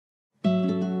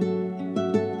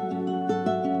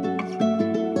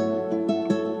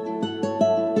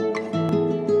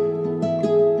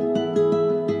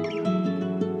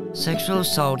Sexual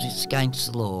assault is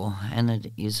against the law and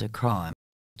it is a crime.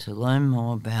 To learn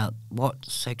more about what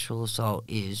sexual assault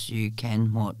is, you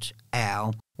can watch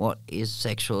our What is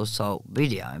Sexual Assault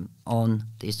video on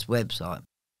this website.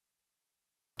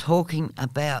 Talking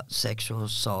about sexual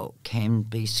assault can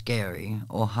be scary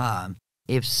or hard.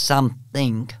 If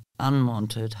something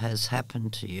unwanted has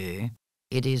happened to you,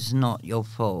 it is not your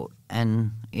fault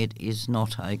and it is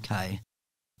not okay.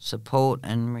 Support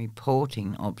and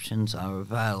reporting options are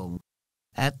available.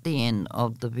 At the end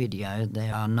of the video,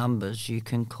 there are numbers you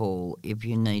can call if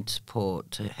you need support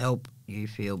to help you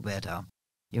feel better.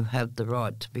 You have the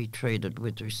right to be treated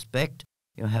with respect.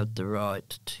 You have the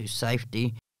right to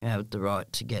safety. You have the right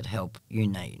to get help you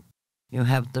need. You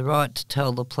have the right to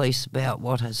tell the police about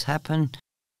what has happened.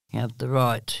 You have the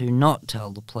right to not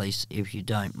tell the police if you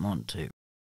don't want to.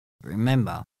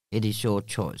 Remember, it is your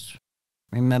choice.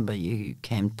 Remember, you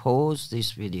can pause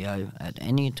this video at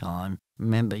any time.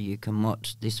 Remember, you can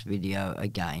watch this video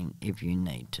again if you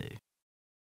need to.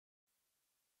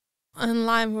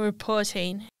 Online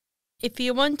reporting. If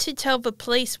you want to tell the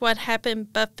police what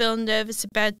happened but feel nervous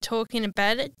about talking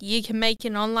about it, you can make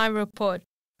an online report.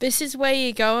 This is where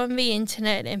you go on the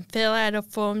internet and fill out a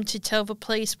form to tell the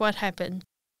police what happened.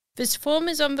 This form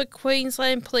is on the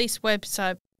Queensland Police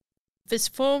website. This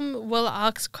form will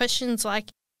ask questions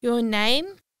like your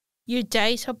name, your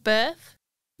date of birth,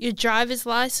 your driver's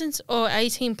license or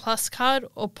 18 plus card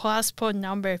or passport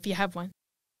number if you have one,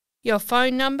 your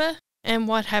phone number, and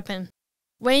what happened.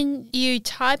 When you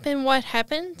type in what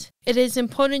happened, it is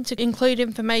important to include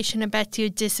information about your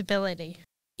disability.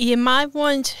 You might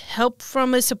want help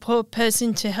from a support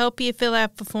person to help you fill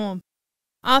out the form.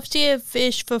 After you have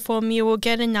finished the form, you will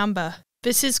get a number.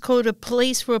 This is called a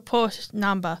police report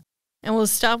number and will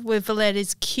start with the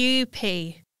letters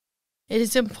QP. It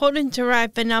is important to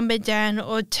write the number down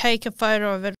or take a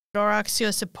photo of it or ask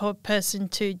your support person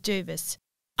to do this.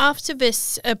 After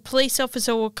this, a police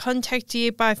officer will contact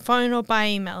you by phone or by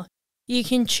email. You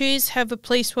can choose how the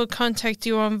police will contact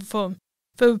you on the form.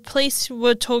 The police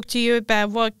will talk to you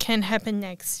about what can happen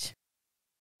next.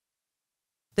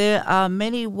 There are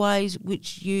many ways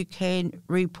which you can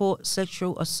report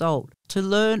sexual assault. To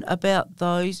learn about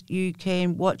those, you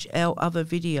can watch our other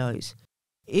videos.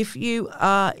 If you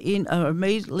are in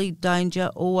immediate danger,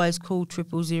 always call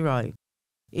 000.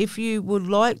 If you would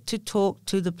like to talk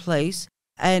to the police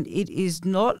and it is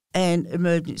not an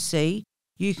emergency,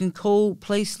 you can call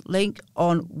Police Link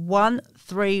on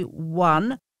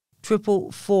 131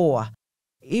 444.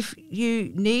 If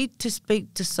you need to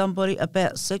speak to somebody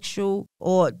about sexual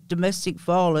or domestic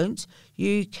violence,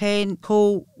 you can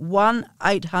call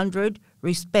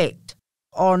 1-800-RESPECT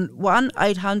on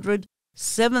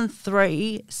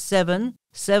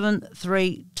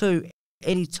 1-800-737-732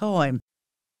 anytime.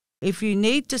 If you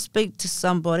need to speak to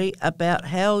somebody about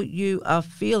how you are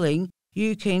feeling,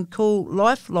 you can call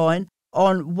Lifeline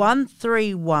on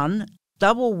 131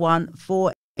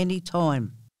 114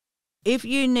 anytime. If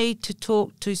you need to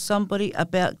talk to somebody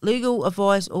about legal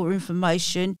advice or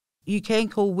information, you can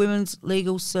call Women's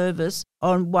Legal Service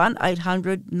on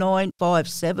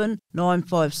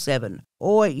 1-800-957-957,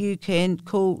 or you can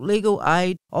call Legal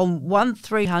Aid on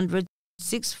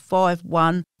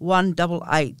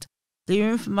 1300-651-188. The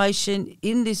information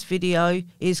in this video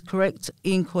is correct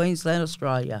in Queensland,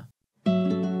 Australia.